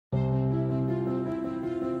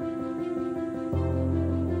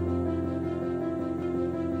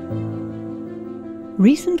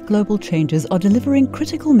Recent global changes are delivering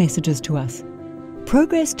critical messages to us.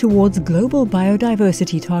 Progress towards global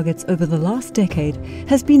biodiversity targets over the last decade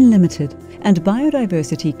has been limited, and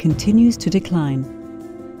biodiversity continues to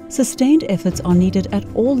decline. Sustained efforts are needed at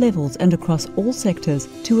all levels and across all sectors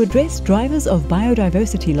to address drivers of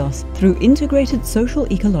biodiversity loss through integrated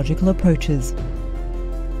social-ecological approaches.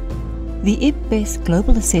 The IPSI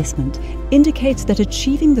Global Assessment indicates that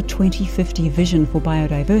achieving the 2050 vision for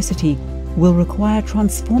biodiversity will require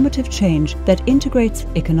transformative change that integrates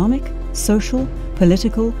economic, social,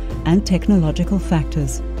 political, and technological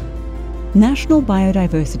factors. National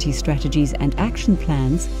biodiversity strategies and action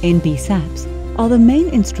plans, NBSAPs, are the main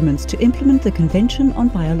instruments to implement the Convention on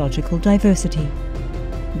Biological Diversity.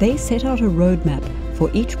 They set out a roadmap for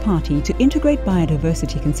each party to integrate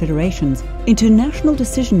biodiversity considerations into national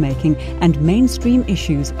decision-making and mainstream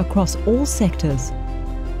issues across all sectors.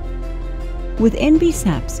 With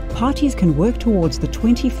NBSAPs, parties can work towards the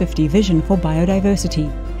 2050 vision for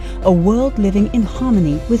biodiversity, a world living in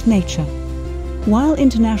harmony with nature. While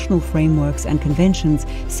international frameworks and conventions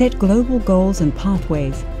set global goals and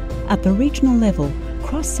pathways, at the regional level,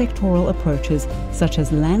 cross-sectoral approaches, such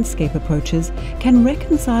as landscape approaches, can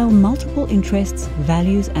reconcile multiple interests,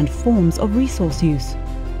 values, and forms of resource use.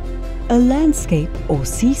 A landscape, or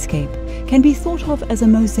seascape, can be thought of as a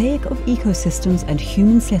mosaic of ecosystems and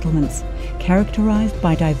human settlements, characterized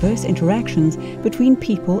by diverse interactions between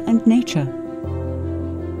people and nature.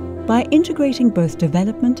 By integrating both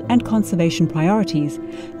development and conservation priorities,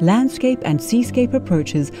 landscape and seascape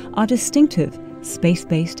approaches are distinctive,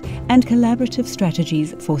 space-based, and collaborative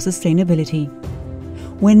strategies for sustainability.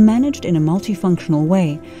 When managed in a multifunctional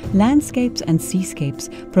way, landscapes and seascapes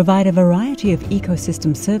provide a variety of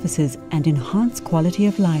ecosystem services and enhance quality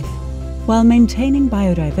of life, while maintaining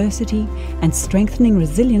biodiversity and strengthening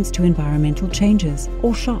resilience to environmental changes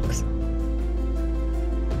or shocks.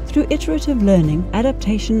 Through iterative learning,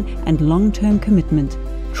 adaptation, and long-term commitment,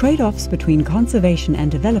 trade-offs between conservation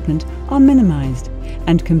and development are minimized,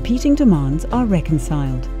 and competing demands are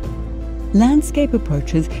reconciled. Landscape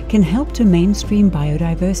approaches can help to mainstream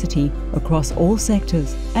biodiversity across all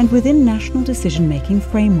sectors and within national decision-making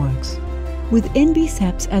frameworks. With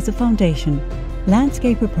NBSAPs as a foundation,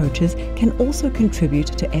 landscape approaches can also contribute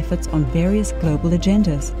to efforts on various global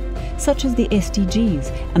agendas, such as the SDGs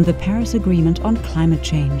and the Paris Agreement on climate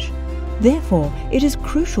change. Therefore, it is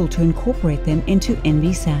crucial to incorporate them into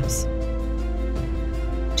NBSAPs.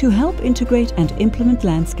 To help integrate and implement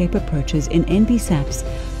landscape approaches in NBSAPs,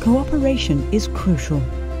 cooperation is crucial.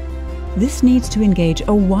 This needs to engage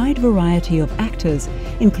a wide variety of actors,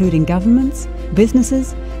 including governments,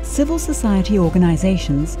 businesses, civil society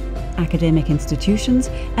organizations, academic institutions,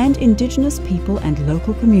 and indigenous people and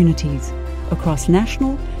local communities, across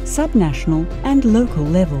national, subnational, and local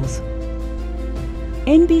levels.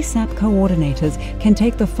 NBSAP coordinators can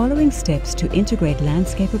take the following steps to integrate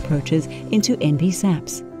landscape approaches into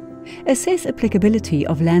NBSAPs. Assess applicability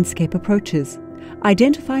of landscape approaches.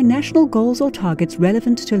 Identify national goals or targets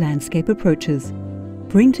relevant to landscape approaches.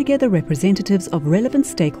 Bring together representatives of relevant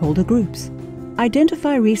stakeholder groups.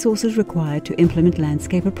 Identify resources required to implement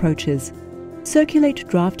landscape approaches. Circulate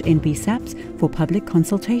draft NBSAPs for public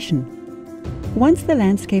consultation. Once the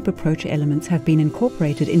landscape approach elements have been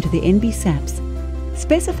incorporated into the NBSAPs,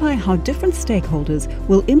 specify how different stakeholders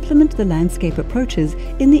will implement the landscape approaches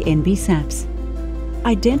in the NBSAPs.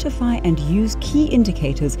 Identify and use key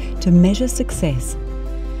indicators to measure success.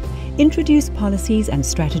 Introduce policies and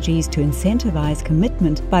strategies to incentivize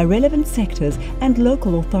commitment by relevant sectors and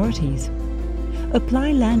local authorities.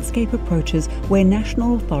 Apply landscape approaches where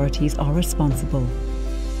national authorities are responsible.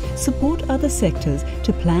 Support other sectors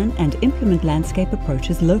to plan and implement landscape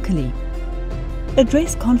approaches locally.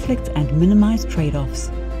 Address conflicts and minimize trade-offs.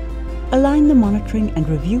 Align the monitoring and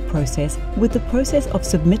review process with the process of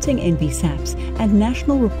submitting NBSAPs and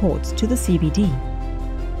national reports to the CBD.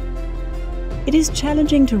 It is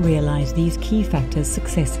challenging to realize these key factors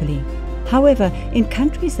successfully. However, in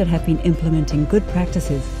countries that have been implementing good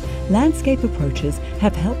practices, landscape approaches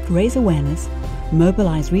have helped raise awareness,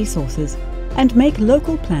 mobilize resources, and make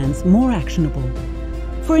local plans more actionable.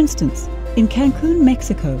 For instance, in Cancun,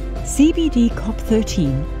 Mexico, CBD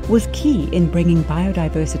COP13 was key in bringing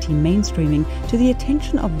biodiversity mainstreaming to the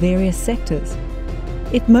attention of various sectors.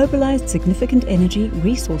 It mobilized significant energy,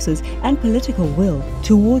 resources, and political will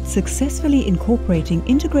towards successfully incorporating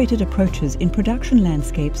integrated approaches in production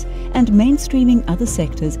landscapes and mainstreaming other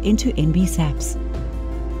sectors into NBSAPs.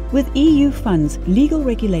 With EU funds, legal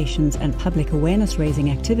regulations and public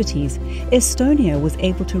awareness-raising activities, Estonia was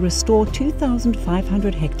able to restore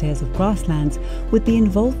 2,500 hectares of grasslands with the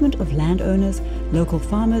involvement of landowners, local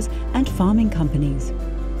farmers and farming companies.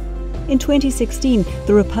 In 2016,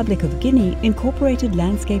 the Republic of Guinea incorporated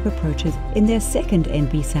landscape approaches in their second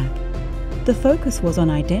NBSAP. The focus was on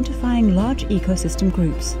identifying large ecosystem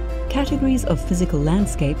groups, categories of physical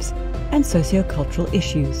landscapes, and sociocultural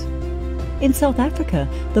issues. In South Africa,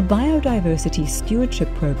 the Biodiversity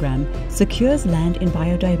Stewardship Program secures land in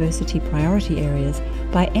biodiversity priority areas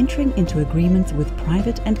by entering into agreements with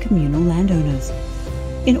private and communal landowners.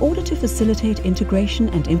 In order to facilitate integration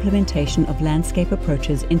and implementation of landscape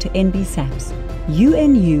approaches into NBSAPs,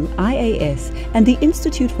 UNU-IAS and the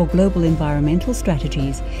Institute for Global Environmental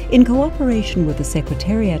Strategies, in cooperation with the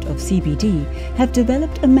Secretariat of CBD, have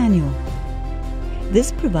developed a manual.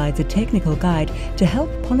 This provides a technical guide to help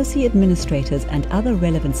policy administrators and other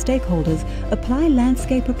relevant stakeholders apply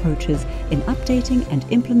landscape approaches in updating and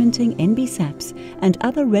implementing NBSAPs and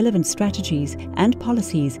other relevant strategies and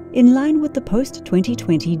policies in line with the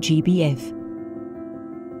post-2020 GBF.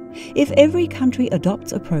 If every country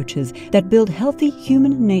adopts approaches that build healthy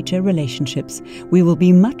human-nature relationships, we will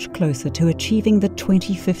be much closer to achieving the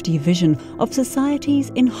 2050 vision of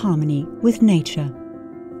societies in harmony with nature.